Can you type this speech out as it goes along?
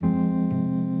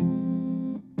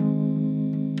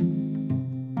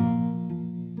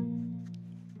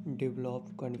of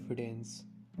confidence.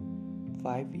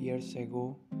 5 years ago,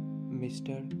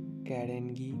 Mr.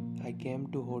 Karengi, I came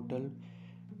to hotel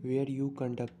where you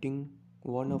conducting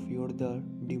one of your the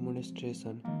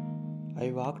demonstration. I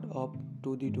walked up to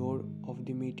the door of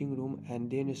the meeting room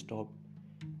and then stopped.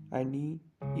 I knew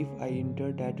if I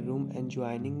entered that room and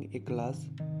joining a class,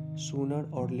 sooner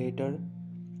or later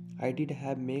I did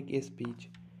have make a speech.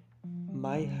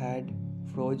 My head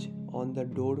froze on the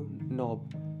door knob.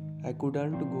 I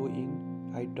couldn't go in.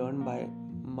 I turned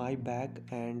my back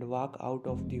and walked out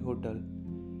of the hotel.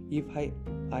 If I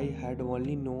had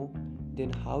only known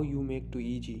then how you make too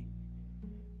easy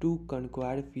to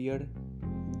conquer fear,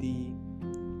 the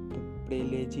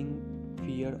paralyzing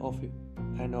fear of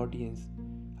an audience.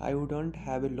 I wouldn't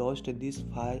have lost this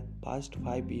past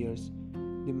 5 years.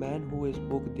 The man who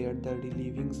spoke there, the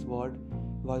relieving word,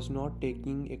 was not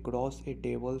taking across a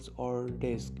tables or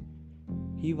desk.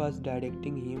 He was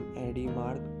directing him a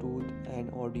remark to an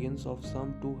audience of some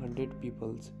 200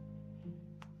 peoples.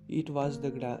 It was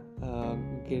the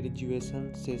graduation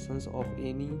sessions of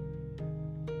any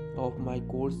of my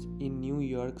course in New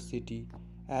York City.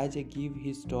 As I gave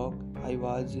his talk, I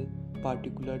was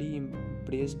particularly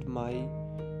impressed by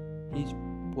his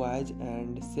poise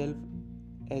and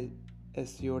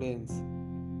self-assurance.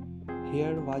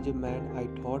 Here was a man I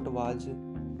thought was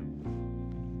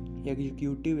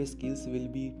executive skills will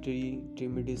be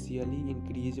tremendously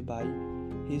increased by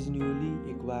his newly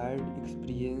acquired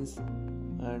experience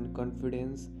and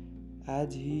confidence.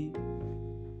 As he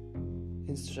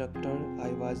instructor,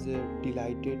 I was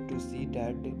delighted to see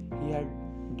that he had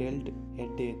dealt a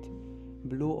death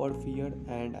blow or fear,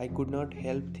 and I could not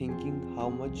help thinking how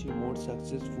much more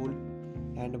successful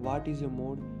and what is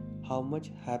more, how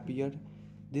much happier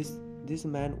this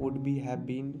man would be have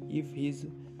been if his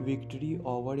victory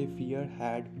over a fear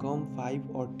had come 5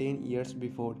 or 10 years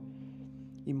before.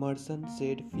 Emerson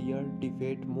said fear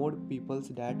defeats more people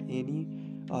than any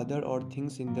other or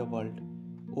things in the world.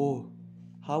 Oh,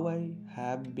 how I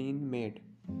have been made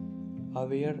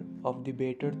aware of the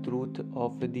better truth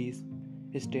of these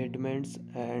statements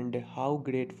and how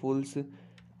grateful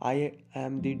I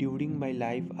am that during my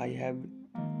life I have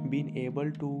been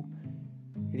able to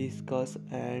discuss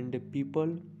and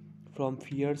people from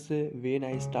fears when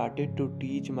I started to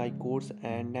teach my course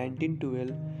and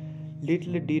 1912.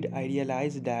 Little did I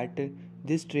realize that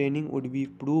this training would be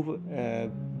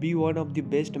one of the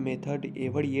best method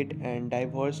ever yet and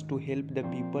diverse to help the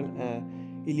people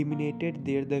eliminated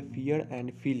their the fear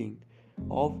and feeling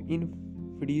of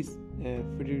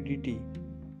inferiority.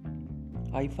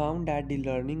 I found that the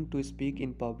learning to speak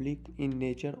in public in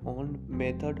nature own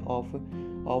method of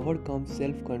overcome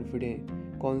self-confidence,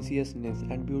 consciousness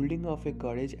and building of a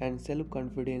courage and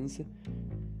self-confidence.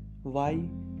 Why?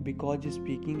 Because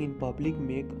speaking in public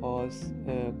make us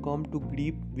come to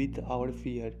grip with our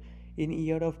fear. In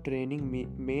year of training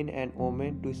men and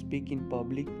women to speak in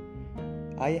public,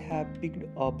 I have picked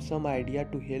up some idea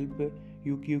to help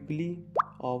you quickly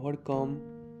overcome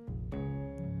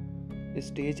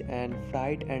stage and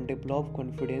fright and develop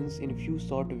confidence in few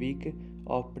short weeks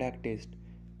of practice.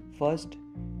 First,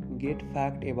 get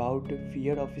fact about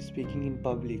fear of speaking in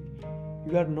public.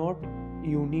 You are not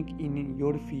unique in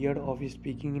your fear of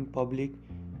speaking in public.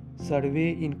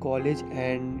 Survey in college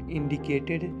and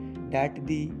indicated that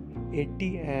the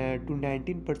 80 to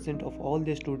 19% of all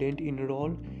the students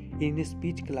enroll in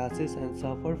speech classes and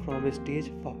suffer from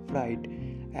stage fright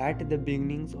at the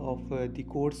beginnings of the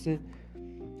course.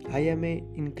 I am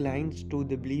inclined to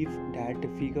the belief that the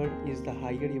figure is the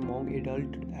higher among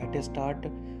adults at the start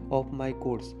of my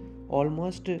course,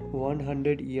 almost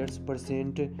 100 years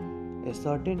percent a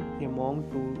certain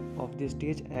amount of the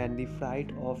stage and the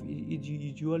fright of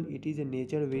usual. It is a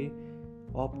nature way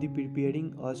of the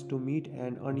preparing us to meet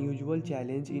an unusual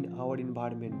challenge in our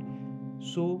environment.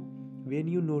 So when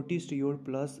you notice your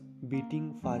pulse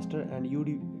beating faster and your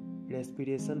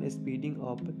respiration speeding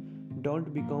up,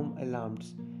 don't become alarmed.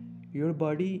 Your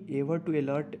body ever to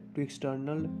alert to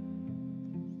external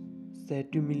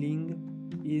stimuli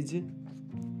is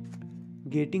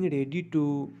getting ready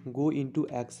to go into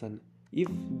action. If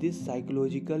this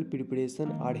psychological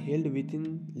preparation are held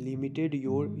within limited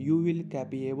you will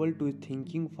capable to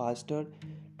thinking faster,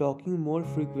 talking more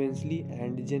frequently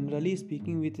and generally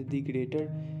speaking with the greater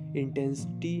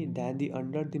intensity than the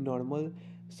under the normal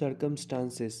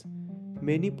circumstances.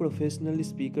 Many professional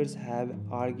speakers have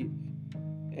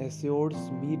assures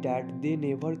me that they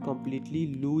never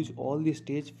completely lose all the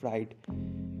stage fright.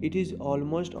 It is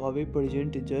almost always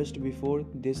present just before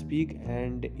they speak,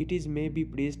 and it is maybe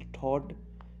praised thought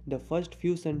the first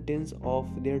few sentences of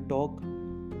their talk.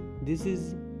 This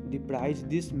is the price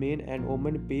these men and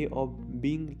women pay of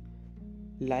being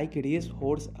like race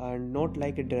horse and not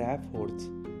like a draft horse.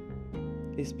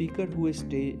 A speaker who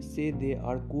say they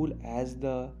are cool as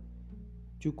the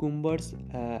cucumbers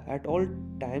at all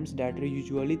times that are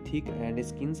usually thick and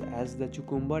skins as the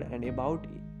cucumber and about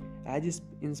as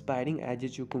inspiring as a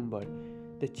cucumber.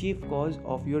 The chief cause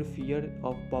of your fear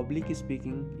of public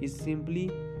speaking is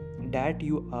simply that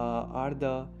you are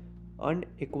the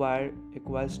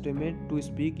unaccustomed to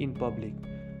speak in public.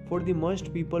 For the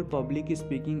most people, public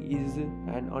speaking is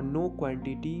an unknown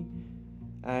quantity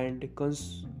and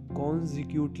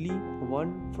consequently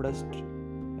one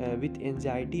with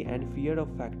anxiety and fear of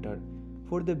factor.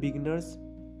 For the beginners,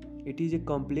 it is a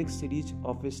complex series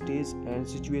of stage and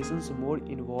situations more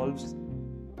involves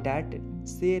that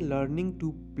say learning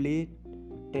to play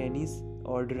tennis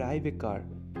or drive a car.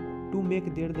 To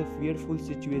make there the fearful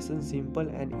situation simple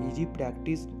and easy,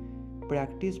 practice.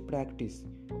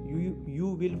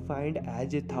 You will find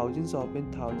as a thousands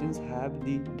upon thousands have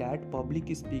the that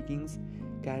public speakings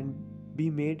can be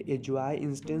made a joy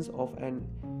instance of an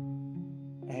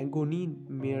agony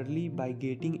merely by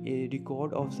getting a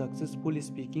record of successful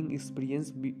speaking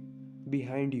experience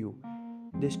behind you.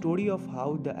 The story of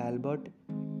how the Albert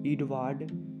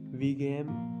Edward Wiggum,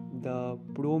 the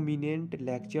prominent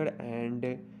lecturer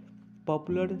and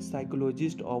popular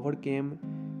psychologist, overcame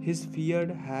his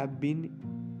fear have been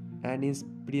an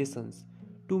inspiration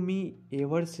to me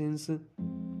ever since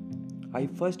I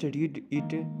first read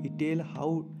it. It tell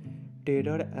how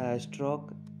terror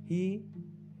struck he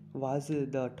was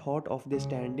the thought of the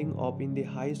standing up in the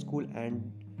high school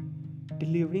and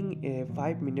delivering a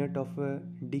 5 minute of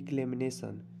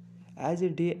declamation. As a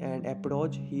day and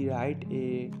approach, he write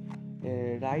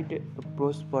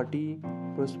prosperly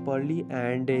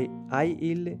and I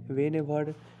ill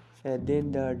whenever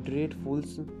then the dreadful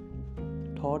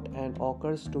thought and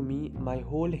occurs to me, my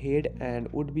whole head and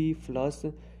would be flushed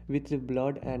with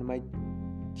blood and my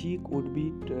cheek would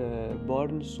be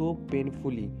burned so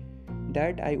painfully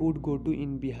that I would go to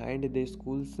in behind the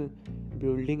school's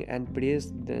building and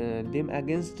press them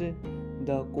against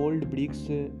the cold bricks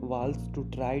walls to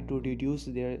try to reduce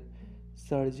their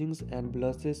surgings and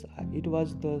blushes. It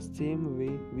was the same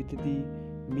way with the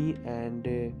me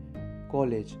and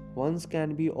college. Once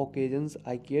can be occasions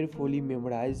I carefully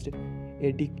memorized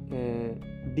a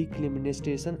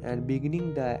declamation and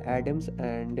beginning the Adams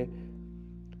and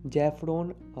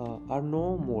Jaffron are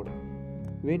no more.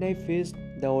 When I faced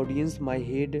the audience, my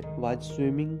head was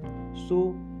swimming,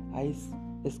 so I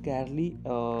scarcely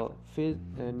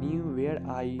knew where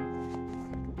I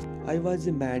was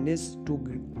managed to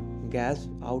gasp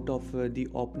out of the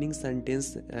opening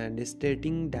sentence and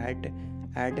stating that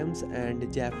Adams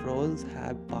and Jaffrons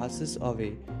have passes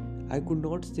away. I could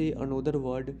not say another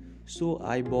word, so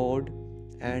I bowed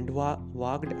and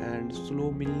walked and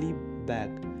slowly back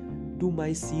to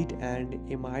my seat and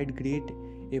amid great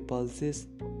impulses.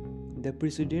 The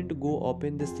president go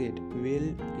open the said,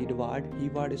 "Well, Edward, he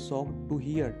was shocked to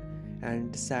hear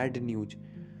and sad news.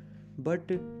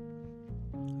 But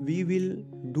we will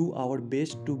do our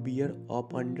best to bear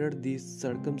up under these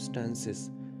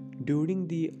circumstances. During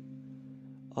the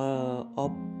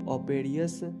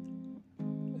operious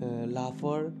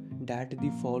laughter that the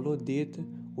follow death,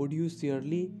 would you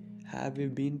surely have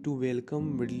been to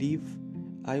welcome relief?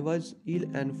 I was ill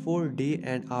and for day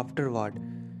and afterward.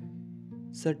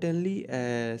 Certainly,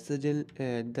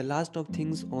 the last of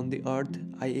things on the earth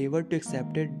I ever to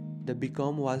accepted the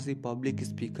become was the public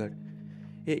speaker.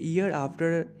 A year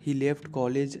after he left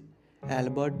college,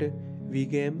 Albert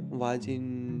Wiggum was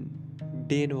in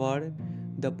Denver.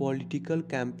 The political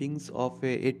campaigns of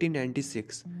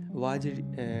 1896 was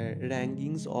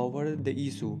rankings over the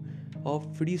issue of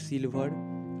free silver.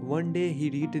 One day he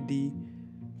read the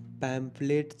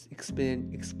pamphlets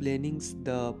explaining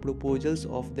the proposals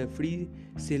of the free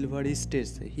silver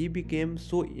states. He became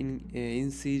so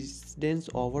insistent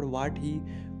over what he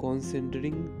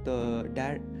considering the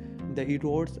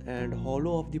erodes and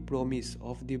hollow of the promise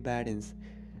of the barons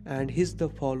and his the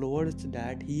followers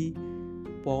that he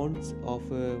pounds of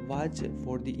watch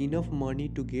for the enough money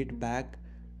to get back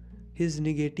his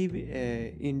negative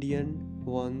Indian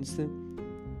ones.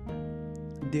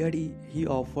 There he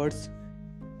offers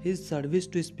his service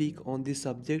to speak on the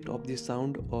subject of the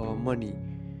sound money.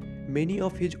 Many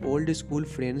of his old school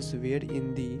friends were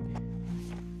in the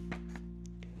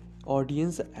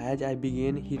audience as I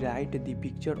began. He write the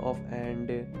picture of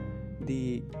and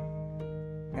the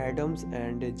Adams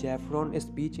and Jaffron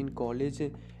speech in college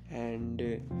and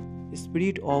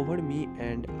spread over me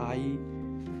and I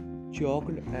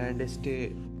choked and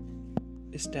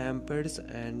stampers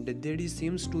and there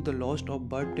seems to the lost of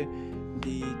but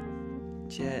the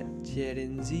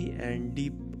Cherenzi and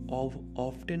Deep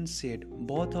often said,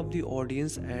 both of the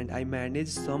audience and I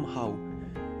managed somehow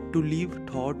to leave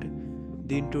thought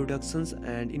the introductions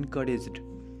and encouraged.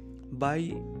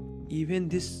 By even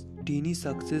this teeny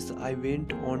success, I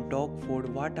went on talk for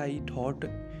what I thought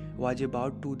was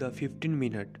about to the 15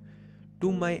 minute.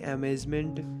 To my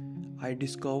amazement, I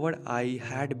discovered I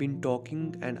had been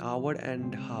talking an hour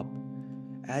and a half.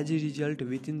 As a result,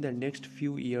 within the next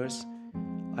few years,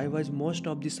 I was most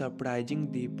of the surprising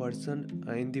the person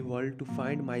in the world to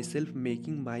find myself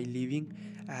making my living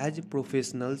as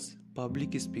professionals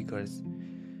public speakers.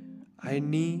 I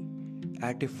knew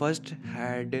at first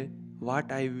had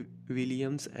what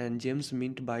Williams and James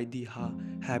meant by the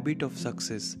habit of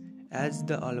success. As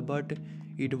the Albert,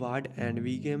 Edward and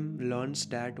William learns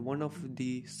that one of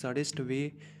the surest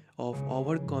way of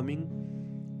overcoming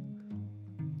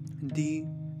the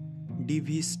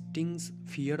devastating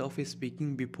fear of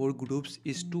speaking before groups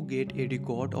is to get a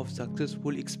record of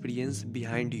successful experience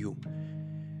behind you.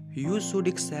 You should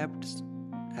accept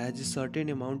as a certain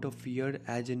amount of fear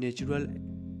as a natural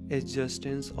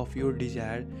existence of your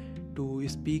desire to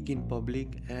speak in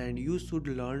public, and you should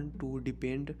learn to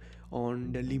depend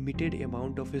on the limited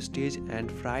amount of stage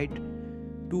and fright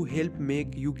to help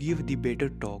make you give the better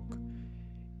talk.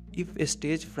 If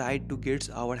stage fright to gets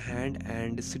our hand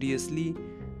and seriously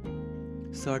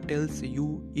startles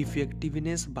you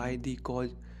effectiveness by the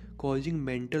causing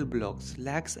mental blocks,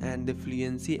 lacks and the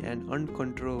fluency and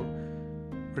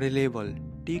uncontrollable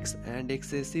tics and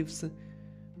excessive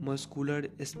muscular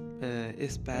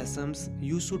spasms,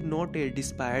 you should not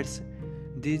despise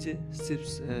these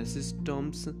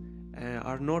systems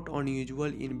are not unusual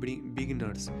in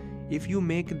beginners. If you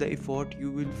make the effort,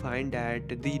 you will find that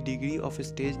the degree of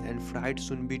stage and fright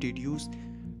should be reduced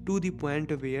to the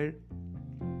point where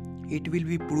it will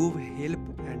be prove help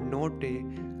and not a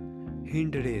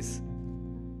hindrance.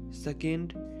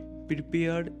 Second,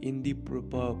 prepared in the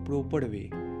proper way.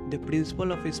 The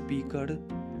principal of a speaker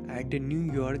at a New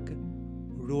York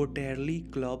Rotary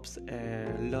Club's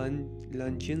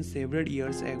luncheon several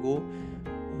years ago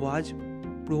was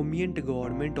prominent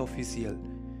government official.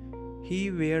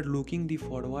 He were looking the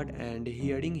forward and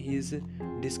hearing his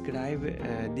describe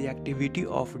the activity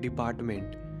of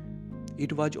department.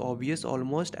 It was obvious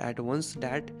almost at once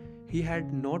that he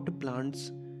had not planned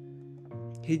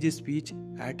his speech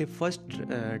at a first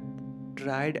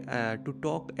tried to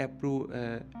talk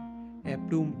appropriate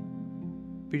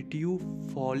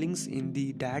fallings in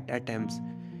the that attempts.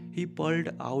 He pulled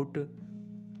out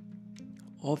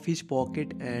of his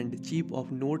pocket and chip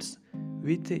of notes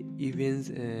with events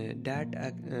that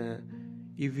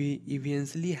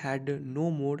eventually had no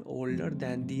more older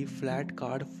than the flat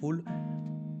card full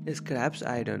scraps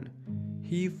iron.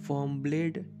 He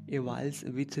fumbled a while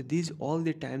with these all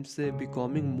the times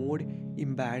becoming more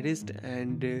embarrassed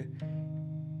and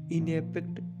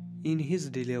inept in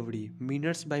his delivery.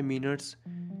 Minutes by minutes,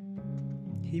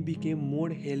 he became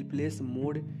more helpless,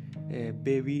 more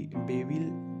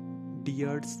bewildered,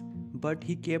 but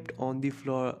he kept on the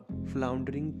floor,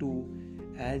 floundering to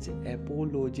as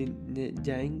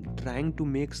apologizing, trying to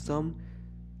make some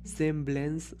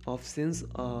semblance of sense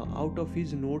out of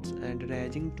his notes and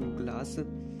raising to glass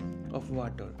of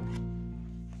water.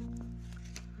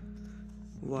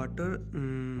 Water.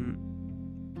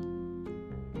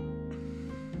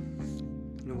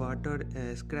 Water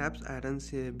scraps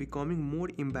irons becoming more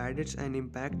embedded and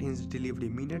impact his delivery.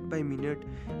 Minute by minute,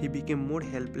 he became more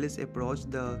helpless, approached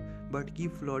the but he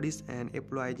flourished and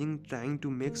apologizing, trying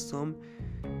to make some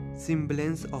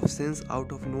semblance of sense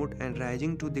out of note and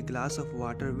rising to the glass of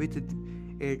water with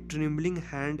a trembling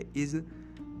hand his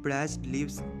pressed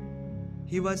lips.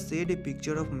 He was said a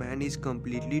picture of man is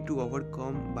completely to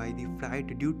overcome by the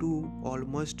fright due to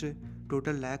almost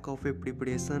total lack of a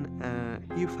preparation.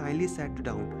 He finally sat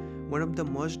down. One of the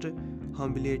most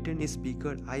humiliating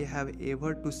speaker I have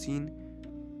ever to seen.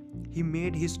 He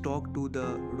made his talk to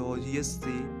the rosiest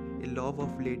say a love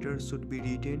of letter should be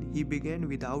written. He began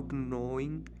without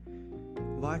knowing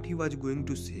what he was going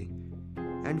to say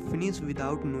and finished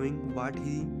without knowing what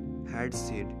he had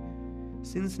said.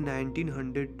 Since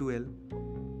 1912,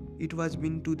 it was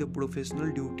been to the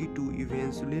professional duty to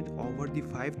evaluate over the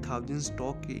 5,000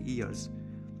 stock years.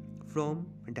 From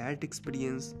that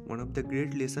experience, one of the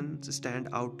great lessons stand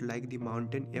out like the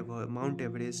Mount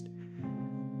Everest,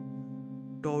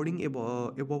 towering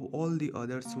above all the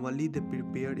others. Only the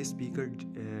prepared speaker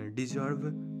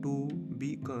deserve to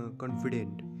be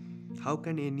confident. How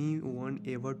can anyone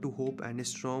ever to hope and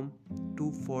storm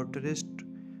to fortress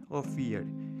of fear?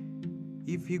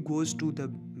 If he goes to the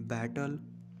battle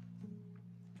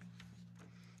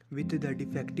with the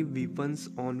defective weapons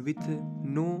on with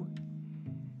no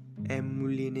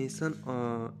ammunition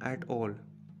at all.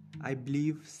 I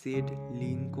believe, said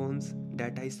Lincoln,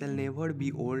 that I shall never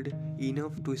be old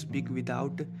enough to speak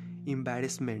without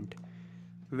embarrassment.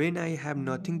 When I have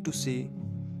nothing to say,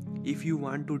 if you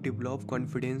want to develop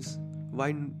confidence,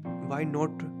 why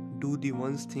not do the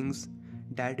one things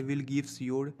that will give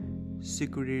your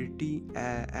security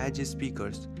as a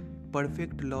speaker?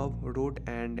 Perfect love wrote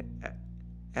and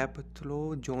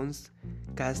Apollo Jones,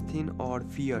 Casting or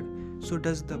fear. So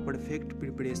does the perfect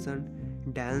preparation.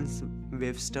 Dance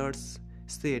Webster's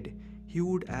said he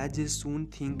would as soon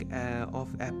think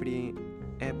of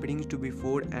appearing to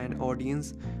before an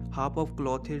audience half of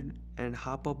clothed and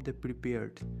half of the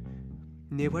prepared.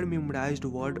 Never memorized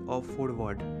word of for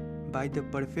word. By the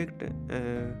perfect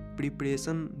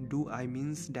preparation, do I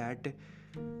means that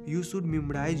you should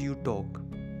memorize you talk.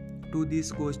 To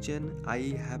this question,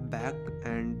 I have back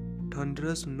and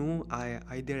thunderous no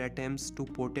either attempts to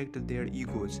protect their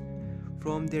egos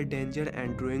from their danger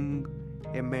and drawing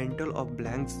a mantle of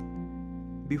blanks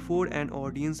before an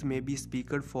audience. Maybe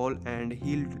speaker fall and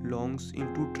he longs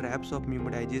into traps of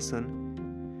memorization,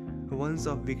 once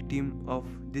a victim of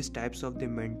these types of the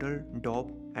mental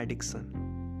dope addiction.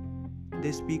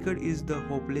 The speaker is the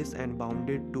hopeless and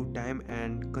bounded to time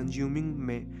and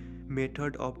consuming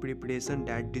method of preparation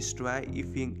that destroy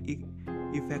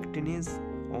effectiveness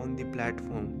on the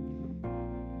platform.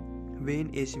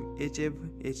 When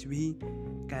H.V.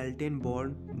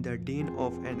 Kaltenborn, the dean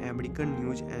of an American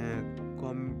news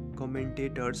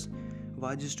commentators,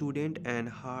 was a student at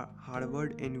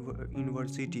Harvard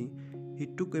University, he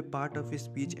took a part of a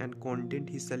speech and content.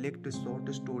 He selected a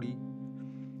short story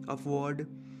of word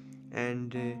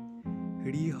and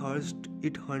rehearsed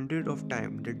it hundreds of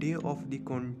times. The day of the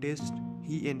contest,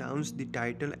 he announced the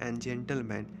title and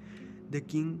gentleman, the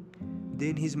king.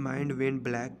 Then his mind went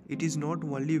black. It is not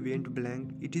only went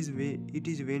blank, it is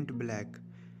went black.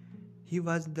 He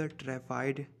was the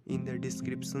terrified in the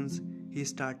descriptions. He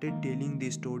started telling the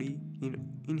story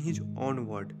in his own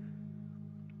word.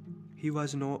 He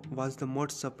was the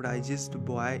most surprised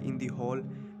boy in the hall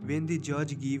when the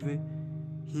judge gave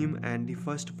him and the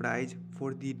first prize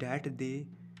for the that day.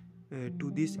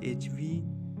 To this H.V.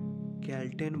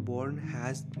 Kaltenborn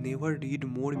has never read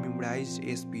more memorized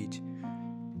a speech.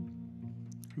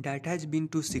 That has been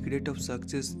the secret of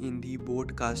success in the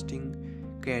broadcasting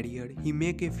career. He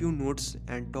make a few notes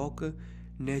and talk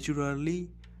naturally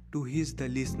to the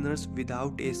listeners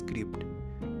without a script.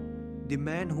 The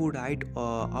man who write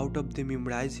out of the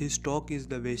memorize his talk is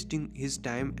the wasting his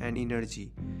time and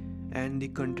energy, and the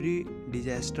country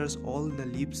disasters all the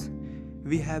lives.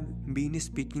 We have been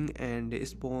speaking and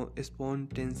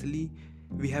spontaneously.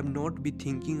 We have not been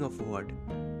thinking of word.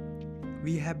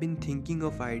 We have been thinking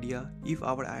of idea. If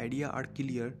our idea are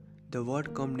clear, the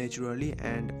word come naturally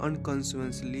and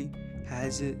unconsciously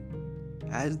as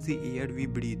the air we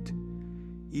breathe.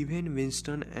 Even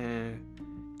Winston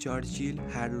Churchill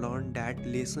had learned that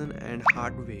lesson and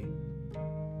hard way.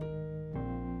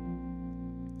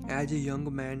 As a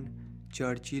young man,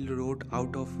 Churchill wrote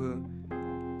out of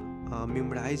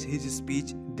memorize his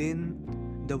speech.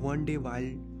 Then the one day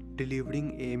while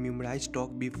delivering a memorized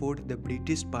talk before the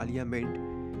British Parliament,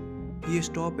 he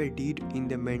stopped dead in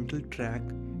the mental track.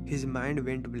 His mind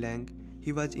went blank.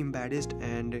 He was embarrassed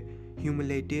and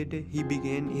humiliated. He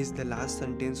began the last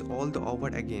sentence all over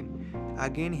again.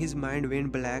 Again his mind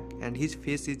went black and his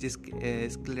face is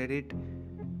sclerated.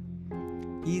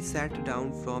 He sat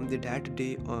down from that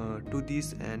day to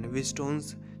this, and Winston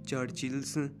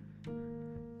Churchill's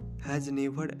has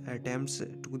never attempts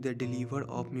to the deliver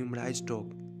of memorized talk.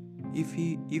 If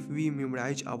we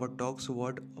memorize our talks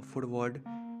word for word,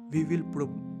 we will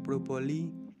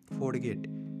properly forget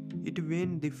it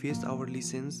when they face our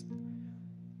lessons.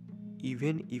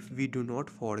 Even if we do not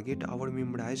forget our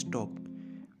memorized talk,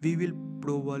 we will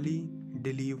probably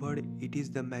deliver it is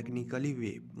the mechanically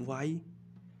way. Why?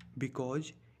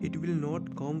 Because it will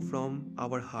not come from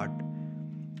our heart,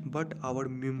 but our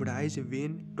memorize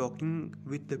when talking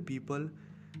with the people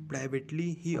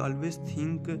privately. He always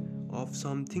think of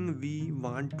something we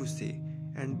want to say,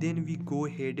 and then we go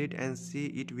ahead and say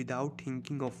it without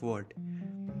thinking of word.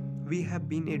 We have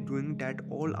been doing that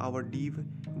all our life.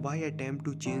 Why attempt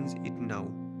to change it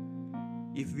now?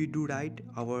 If we do right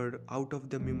out of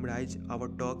the memorize our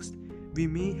talks, we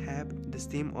may have the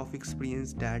same of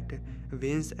experience that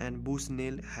Vance and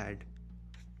Bushnell had.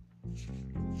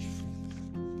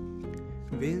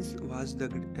 Vance was the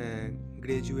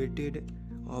graduated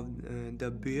of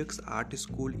the Beaux Art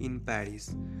School in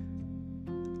Paris,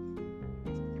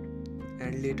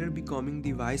 and later becoming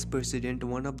the vice president,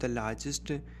 one of the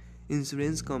largest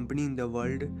insurance company in the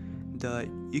world, the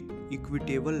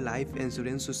Equitable Life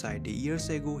Insurance Society. Years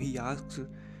ago, he asked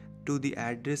to the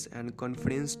address and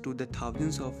conference to the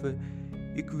thousands of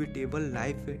Equitable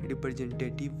Life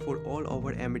representative for all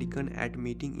over American at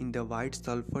meeting in the White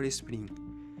Sulphur Spring,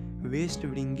 West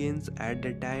Virginia. At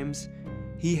the times,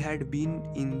 he had been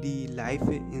in the life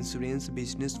insurance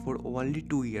business for only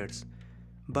 2 years,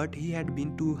 but he had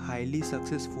been too highly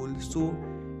successful, so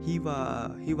he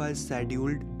was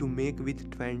scheduled to make with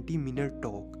 20-minute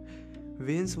talk.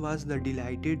 Vance was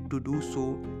delighted to do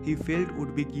so. He felt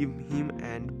would be give him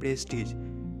an prestige.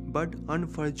 But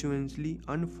unfortunately,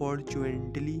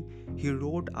 he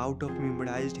wrote out of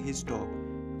memorized his talk.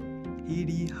 He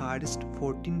rehearsed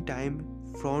 14 times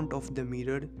front of the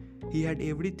mirror. He had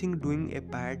everything doing a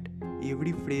part,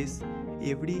 every phrase,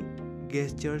 every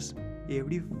gestures,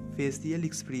 every facial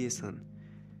expression.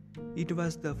 It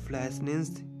was the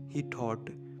flashness, he thought.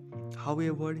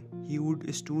 However, he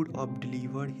would stood up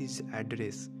deliver his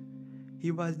address.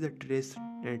 He was the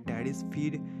terrace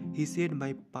feed. He said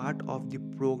my part of the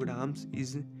programs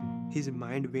is. His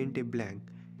mind went a blank.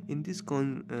 In this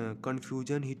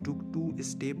confusion, he took 2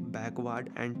 steps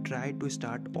backward and tried to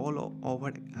start all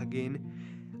over again.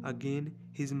 Again,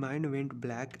 his mind went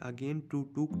blank. Again,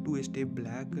 took 2 steps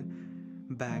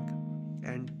back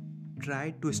and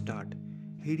tried to start.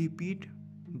 He repeated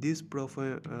this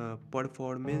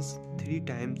performance 3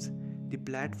 times. The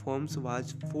platforms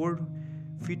was 4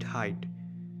 feet height.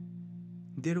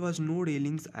 There was no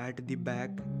railings at the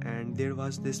back, and there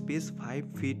was the space 5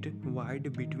 feet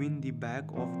wide between the back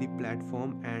of the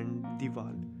platform and the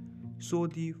wall. So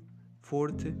the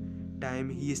 4th time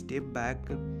he stepped back,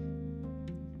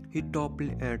 he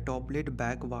toppled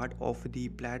backward of the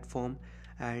platform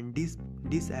and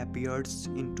disappeared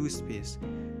into space.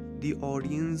 The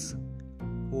audience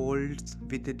holds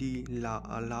with the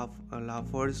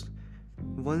laughers.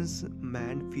 Once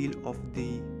man fell off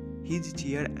his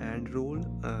chair and roll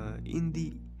in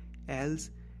the aisles.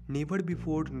 Never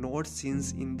before nor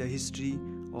since in the history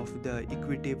of the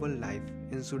Equitable Life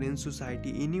Insurance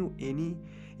Society any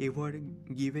ever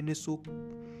given a so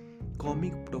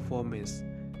comic performance.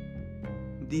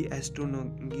 The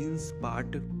astonishing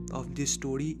part of this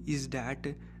story is that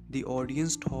the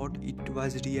audience thought it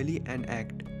was really an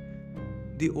act.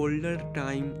 The older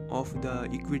time of the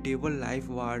Equitable Life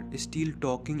were still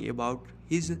talking about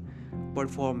his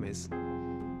performance.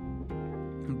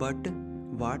 But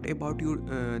what about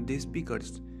the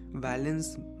speakers?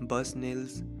 Vance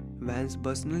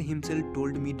Busnell himself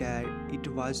told me that it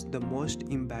was the most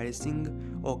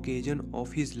embarrassing occasion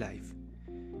of his life.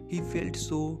 He felt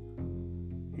so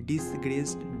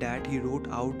disgraced that he wrote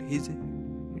out his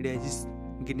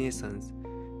resignations.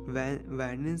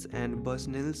 Vance and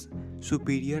Busnell's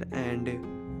superior and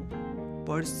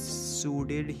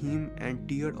persuaded him and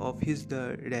tear of his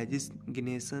the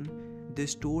resignation. They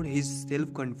restored his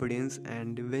self-confidence,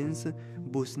 and Vance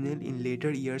Busnell in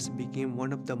later years became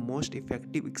one of the most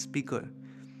effective speakers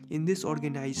in this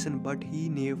organization, but he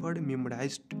never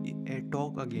memorized a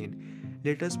talk again.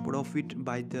 Let us profit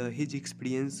by his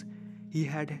experience. He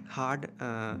had heard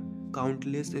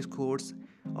countless scores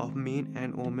of men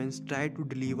and women try to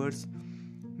deliver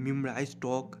memorized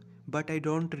talk, but I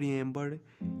don't remember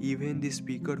even the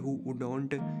speaker who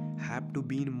wouldn't have to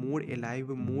be more alive,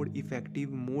 more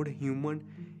effective, more human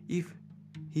if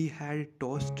he had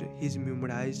tossed his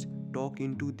memorized talk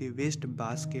into the waste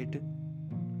basket.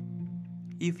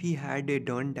 If he had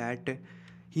done that,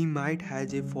 he might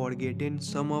have forgotten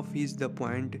some of the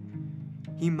point.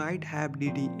 He might have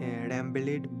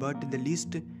rambled, but the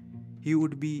least he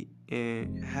would be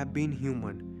have been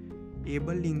human.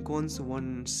 Abel Lincoln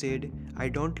once said, I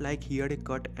don't like hear a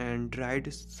cut and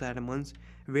dried sermons.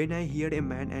 When I hear a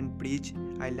man and preach,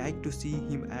 I like to see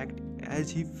him act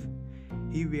as if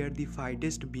he were the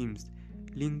finest beams.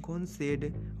 Lincoln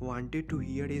said, wanted to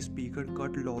hear a speaker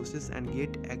cut losses and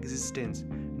get existence.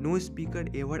 No speaker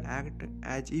ever act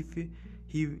as if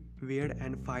he were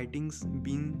an fighting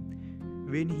beam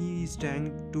when he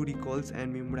sang to recalls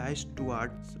and memorized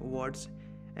towards words.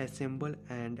 Assemble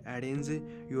and arrange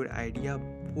your idea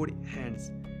for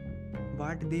hands.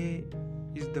 What they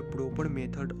is the proper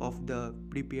method of the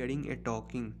preparing a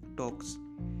talks.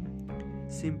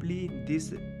 Simply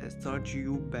this search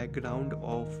you background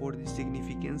of for the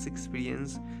significance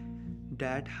experience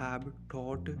that have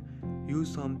taught you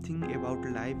something about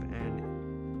life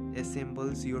and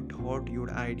assembles your thought,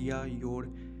 your idea, your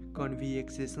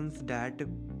convictions that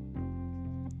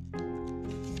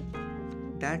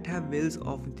have wells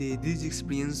of this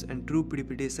experience, and true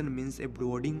preparation means a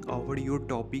brooding over your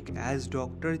topic, as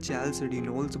Dr. Charles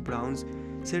Reynolds Brown's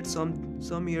said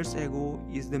some years ago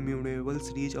is the memorable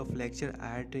series of lecture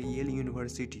at Yale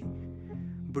University,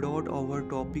 brought our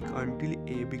topic until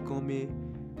it become a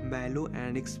mellow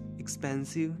and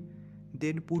expansive,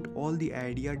 then put all the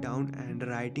idea down and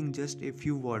writing just a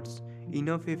few words.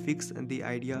 Enough a fix the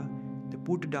idea, they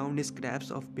put down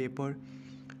scraps of paper.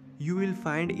 You will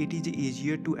find it is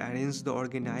easier to arrange the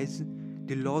organize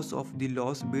the loss of the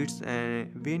lost bits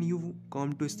and when you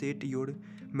come to set your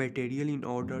material in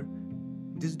order.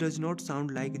 This does not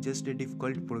sound like just a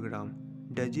difficult program,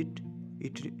 does it?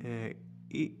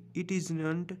 It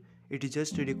isn't. It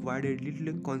just required a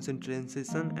little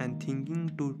concentration and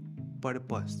thinking to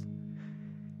purpose.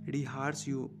 Rehearse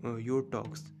your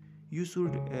talks. You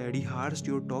should rehearse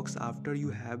your talks after you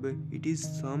have it is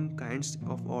some kinds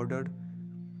of order.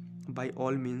 By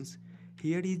all means,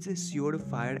 here is a sure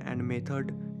fire and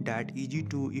method that easy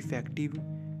to effective.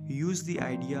 Use the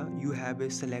idea you have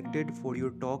selected for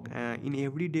your talk in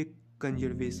everyday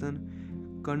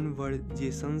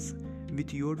conversations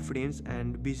with your friends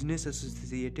and business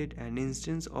associated. An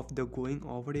instance of the going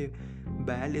over a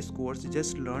ball scores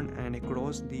just learn and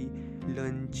across the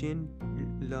lunch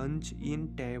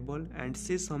in table and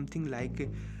say something like,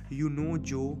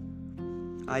 Joe,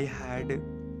 I had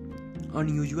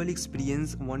unusual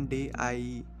experience one day.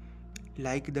 I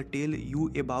like the tell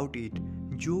you about it.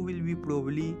 Joe will be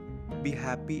probably be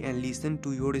happy and listen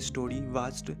to your story.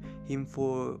 Watched him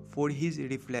for his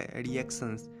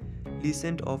reactions.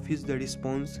 Listened of his the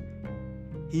response.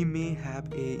 He may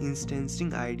have a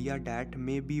instancing idea that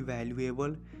may be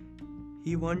valuable.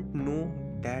 He won't know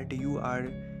that you are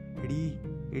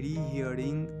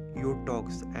rehearing your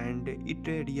talks and it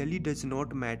really does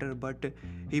not matter, but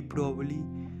he probably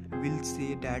will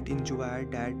say that enjoy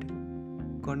that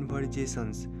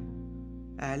conversations.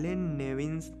 Alan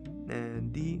Nevins,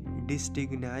 the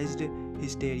distinguished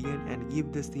historian, and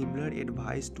give the similar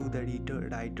advice to the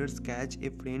writers. Catch a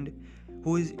friend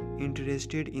who is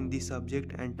interested in the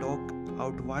subject and talk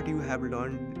out what you have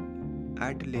learned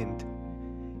at length.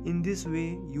 In this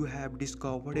way, you have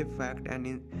discovered a fact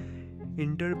and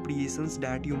interpretations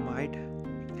that you might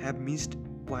have missed.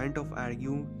 Point of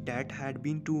argue that had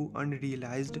been too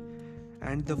unrealized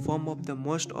and the form of the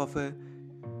most of a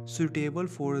suitable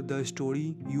for the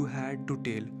story you had to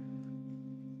tell.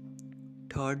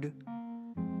 Third,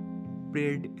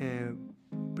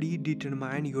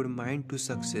 predetermine your mind to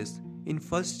success. In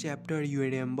first chapter, you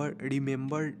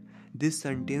remember this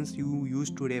sentence you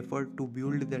used to refer to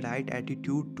build the right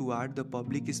attitude toward the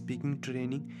public speaking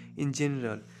training in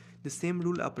general. The same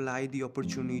rule apply the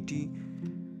opportunity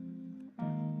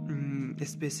a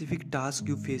specific task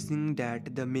you facing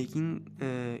that the making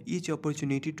each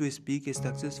opportunity to speak a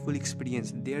successful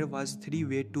experience. There was three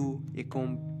way to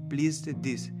accomplish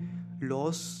this.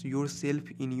 Lose yourself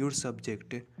in your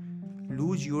subject.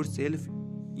 Lose yourself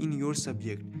in your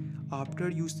subject. After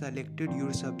you selected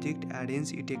your subject,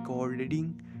 arrange it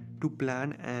according to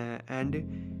plan and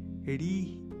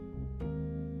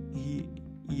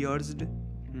rehearsed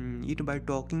it by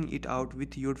talking it out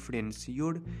with your friends.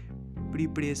 Your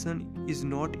preparation is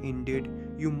not ended.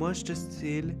 You must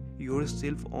sell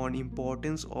yourself on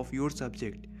importance of your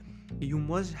subject. You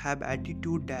must have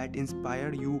attitude that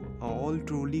inspire you. All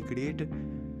truly great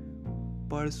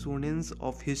personas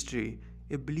of history.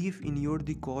 A belief in your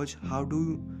the cause. How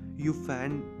do you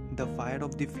fan the fire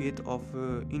of the faith of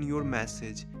in your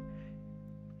message?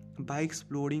 By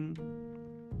exploring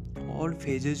all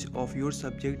phases of your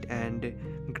subject and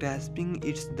grasping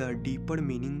its the deeper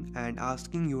meaning and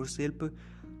asking yourself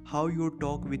how your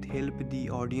talk will help the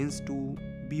audience to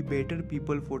be better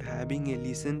people for having a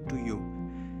listen to you.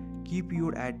 Keep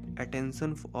your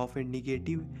attention of a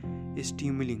negative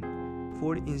stimuli.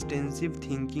 For intensive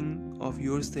thinking of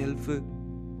yourself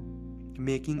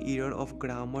making error of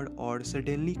grammar or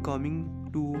suddenly coming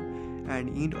to an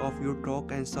end of your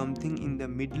talk and something in the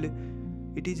middle.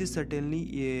 It is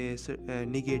certainly a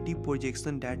negative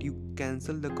projection that you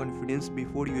cancel the confidence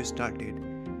before you started.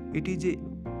 It is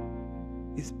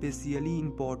especially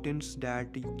important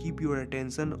that you keep your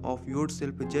attention of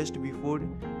yourself just before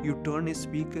you turn a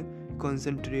speak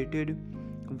concentrated.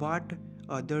 What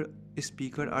other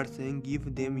speaker are saying,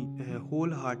 give them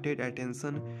wholehearted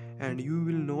attention and you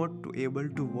will not able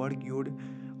to work your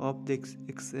of the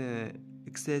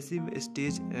excessive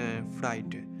stage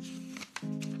fright.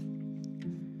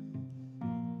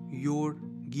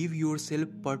 Give yourself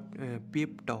pep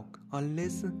talk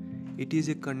unless it is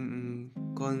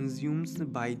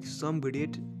consumed by some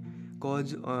great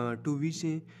cause to which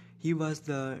he was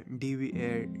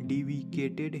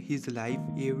dedicated his life.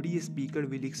 Every speaker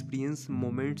will experience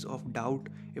moments of doubt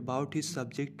about his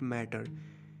subject matter.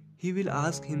 He will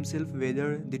ask himself whether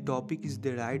the topic is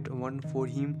the right one for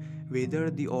him, whether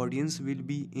the audience will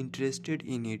be interested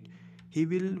in it. He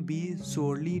will be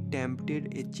sorely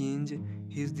tempted to change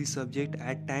his the subject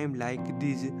at time like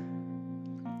this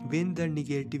when the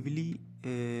negatively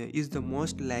is the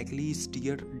most likely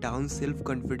steer down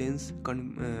self-confidence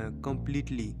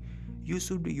completely. You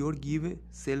should your give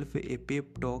self a pep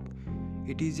talk.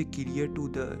 It is clear to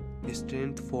the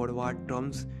strength forward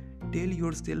terms. Tell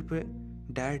yourself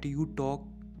that you talk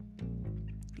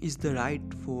is the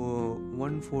right for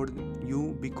one for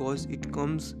you because it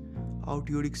comes out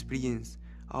your experience,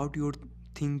 out your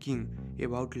thinking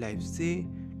about life. Say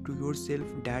to yourself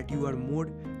that you are more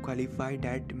qualified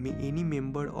than any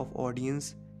member of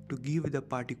audience to give the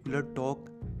particular talk,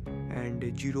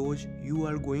 and zeros you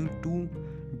are going to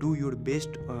do your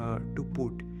best to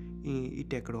put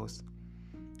it across.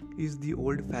 Is the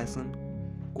old fashioned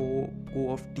co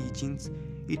of teachings.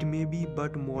 It may be,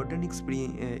 but modern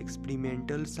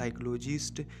experimental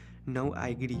psychologists now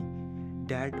agree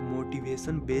that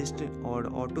motivation based or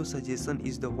auto suggestion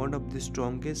is the one of the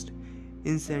strongest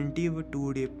incentive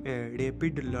to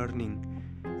rapid learning,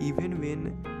 even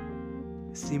when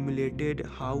simulated.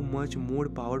 How much more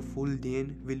powerful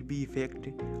then will be effect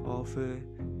of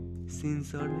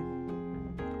censored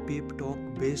pep talk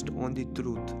based on the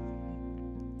truth.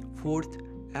 Fourth,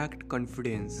 act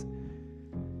confidence.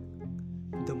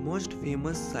 The most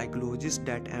famous psychologist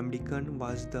that American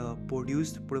was the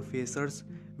produced professors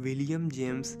William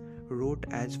James wrote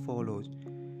as follows: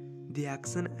 the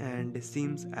action and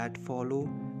seems at follow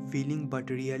feeling,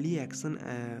 but really action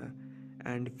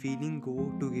and feeling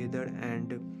go together,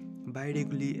 and by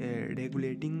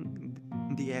regulating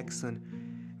the action,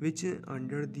 which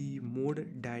under the more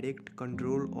direct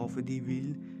control of the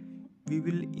will, we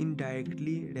will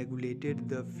indirectly regulate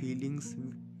the feelings,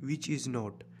 which is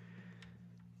not.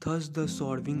 Thus, the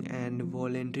solving and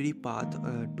voluntary path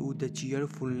to the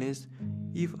cheerfulness,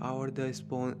 if our the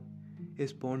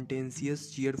spontaneous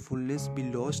cheerfulness be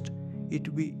lost, it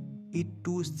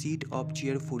to sit up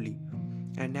cheerfully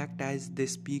and act as they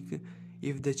speak.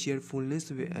 If the cheerfulness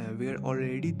were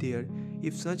already there,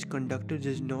 if such conductor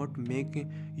does not make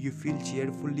you feel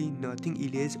cheerfully, nothing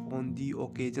else on the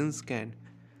occasions can.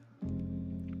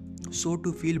 So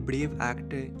to feel brave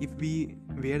act, if we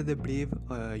were the brave,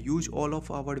 use all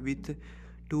of our wit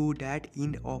to that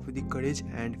end of the courage,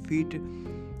 and feet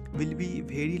will be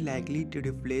very likely to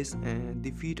replace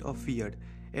the feet of fear.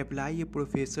 Apply a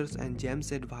professor's and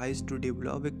James advice to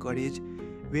develop a courage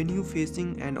when you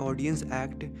facing an audience.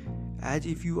 Act as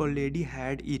if you already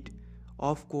had it.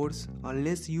 Of course,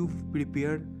 unless you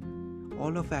prepare,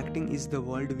 all of acting is the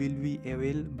world will be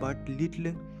avail but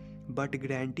little, but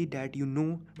guarantee that you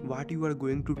know what you are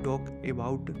going to talk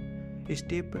about.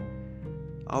 Step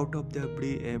out of the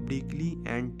briefly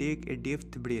and take a deep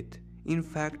breath. In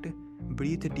fact,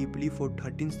 breathe deeply for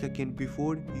 13 seconds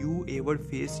before you ever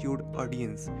face your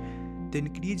audience. The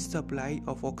increased supply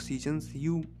of oxygen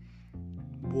you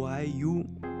buoy you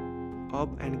up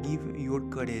and give your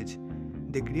courage.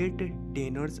 The great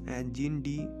tenors and Jean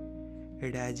D.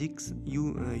 Radix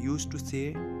used to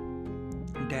say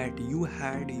that you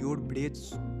had your breath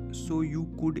so you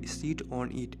could sit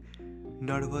on it.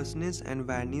 Nervousness and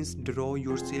vanish. Draw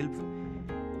yourself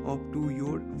up to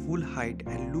your full height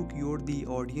and look the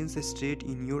audience straight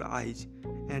in your eyes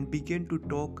and begin to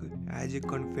talk as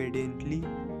confidently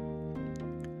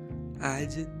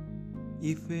as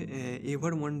if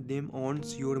ever one them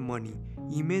owns your money.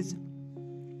 Image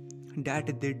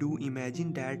that they do.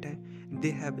 Imagine that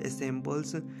they have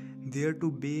assembles there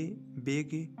to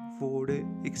beg for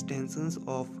extensions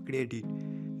of credit.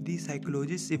 The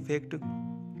psychologist's effect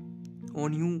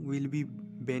on you will be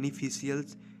beneficial.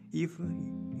 If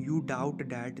you doubt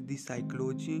that the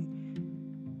psychology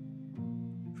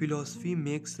philosophy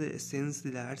makes sense,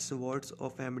 that's words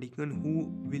of American who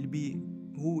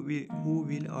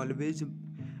will always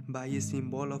buy a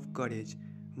symbol of courage.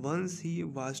 Once he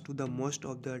was to the most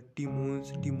of the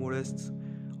timorous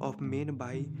of men.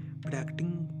 By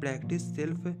practice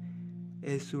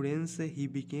self-assurance, he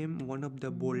became one of the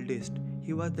boldest.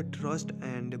 He was the trust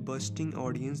and bursting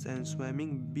audience and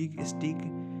swimming big stick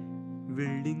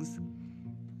wielding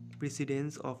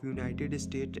presidents of United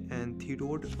States and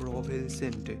Theodore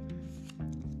Roosevelt.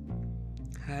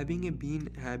 Having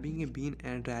been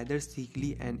and rather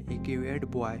sickly and acquired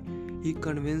boy, he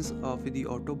convinced of the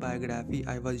autobiography.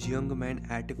 I was young man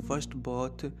at first,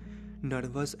 both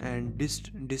nervous and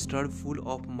disturbed, full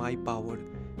of my power.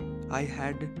 I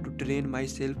had to train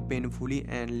myself painfully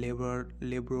and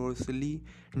laboriously,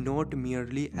 not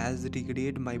merely as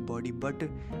regarded my body, but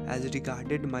as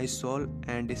regarded my soul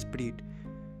and spirit.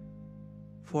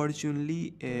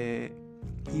 Fortunately,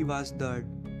 he was the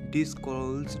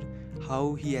disclosed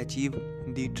how he achieved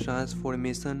the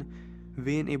transformation.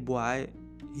 When a boy,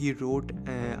 he wrote,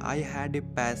 I had a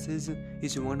passage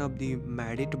is one of the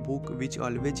merit book which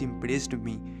always impressed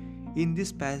me. In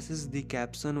this passage, the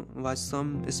caption was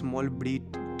some small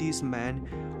British man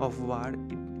of war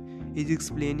is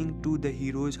explaining to the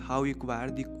heroes how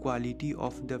acquire the quality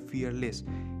of the fearless.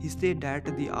 He said that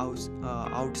at the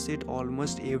outset,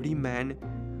 almost every man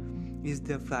is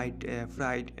the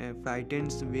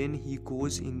frightened when he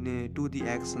goes into the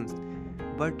actions,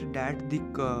 but that the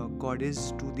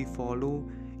courage to the follow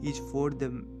is for the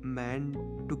man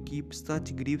to keep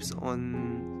such grips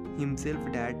on himself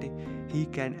that he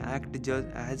can act just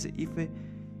as if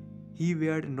he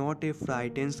were not a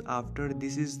frightened. After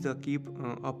this is the keep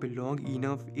up long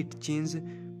enough, it changes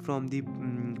from the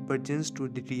presence to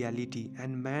the reality,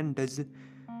 and man does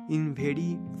in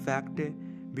very fact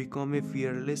become a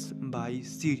fearless by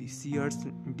sears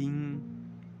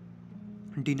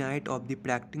denied of the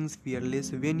practice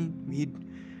fearless when he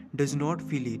does not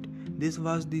feel it. This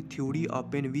was the theory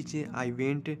upon which I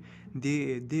went.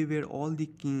 They were all the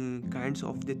kinds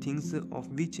of the things of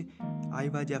which I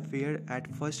was afraid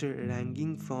at first,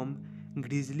 ranging from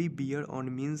grizzly bear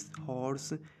on means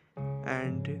horse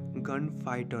and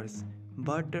gunfighters.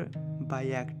 But by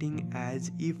acting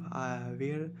as if I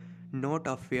were not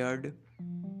afraid,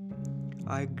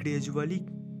 I gradually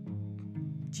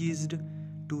changed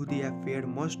to the affair.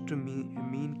 Most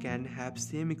men can have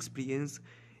same experience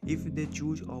if they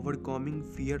choose. Overcoming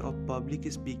fear of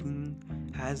public speaking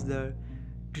has the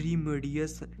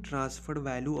tremendous transfer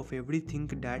value of everything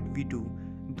that we do.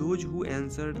 Those who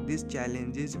answer these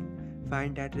challenges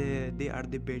find that they are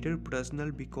the better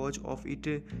personal because of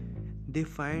it. They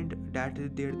find that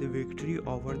their the victory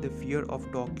over the fear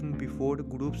of talking before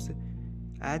groups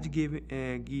has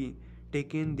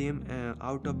taken them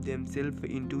out of themselves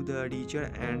into the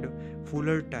richer and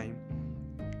fuller time.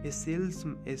 A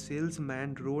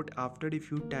salesman wrote, after a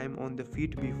few time on the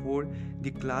feet before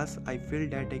the class, I felt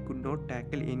that I could not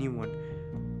tackle anyone.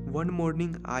 One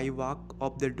morning I walked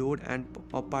up the door and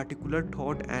a particular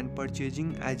thought and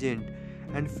purchasing agent,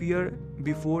 and fear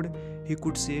before he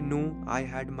could say no, I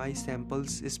had my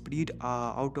samples spread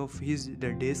out of his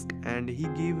desk, and he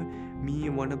gave me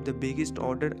one of the biggest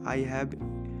order I have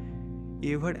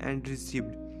ever and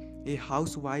received. A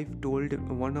housewife told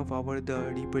one of our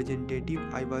the representative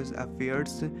I was afraid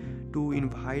to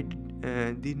invite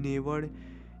the neighbor.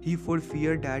 He for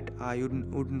fear that I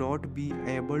would not be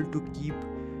able to keep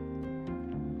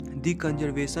the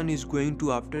conservation is going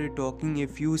to. After talking a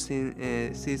few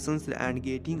sessions and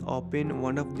getting open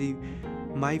one of the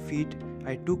my feet,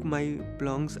 I took my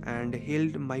plunge and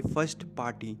held my first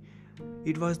party.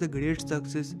 It was the great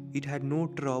success. It had no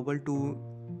trouble to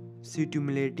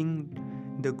stimulating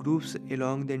the groups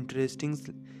along the interesting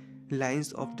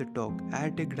lines of the talk.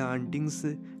 At a grantings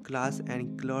class,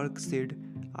 and clerk said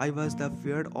I was the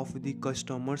fear of the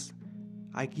customers.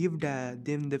 I give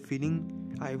them the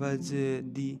feeling I was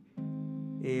the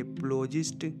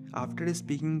apologist. After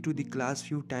speaking to the class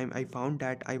few times, I found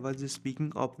that I was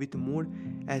speaking up with more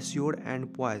assure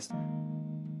and poise.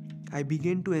 I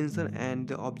began to answer and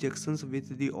the objections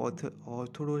with the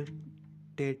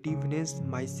authoritativeness.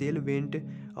 My sale went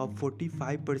up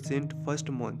 45% first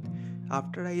month.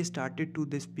 After I started to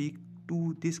speak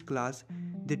to this class,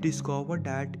 they discovered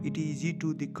that it is easy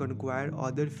to conquer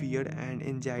other fear and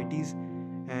anxieties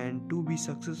and to be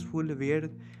successful where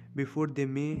before they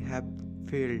may have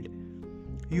failed.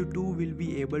 You too will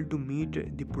be able to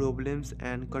meet the problems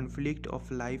and conflict of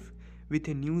life with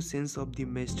a new sense of the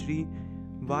mystery.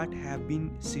 What have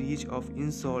been series of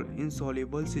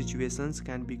insoluble situations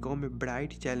can become a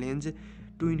bright challenge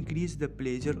to increase the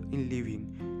pleasure in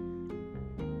living.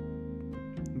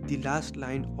 The last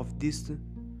line of this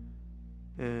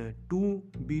to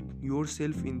be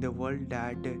yourself in the world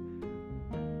that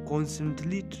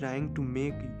constantly trying to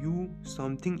make you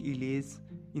something else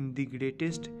in the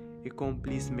greatest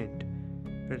accomplishment.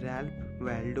 Ralph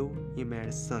Waldo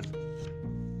Emerson.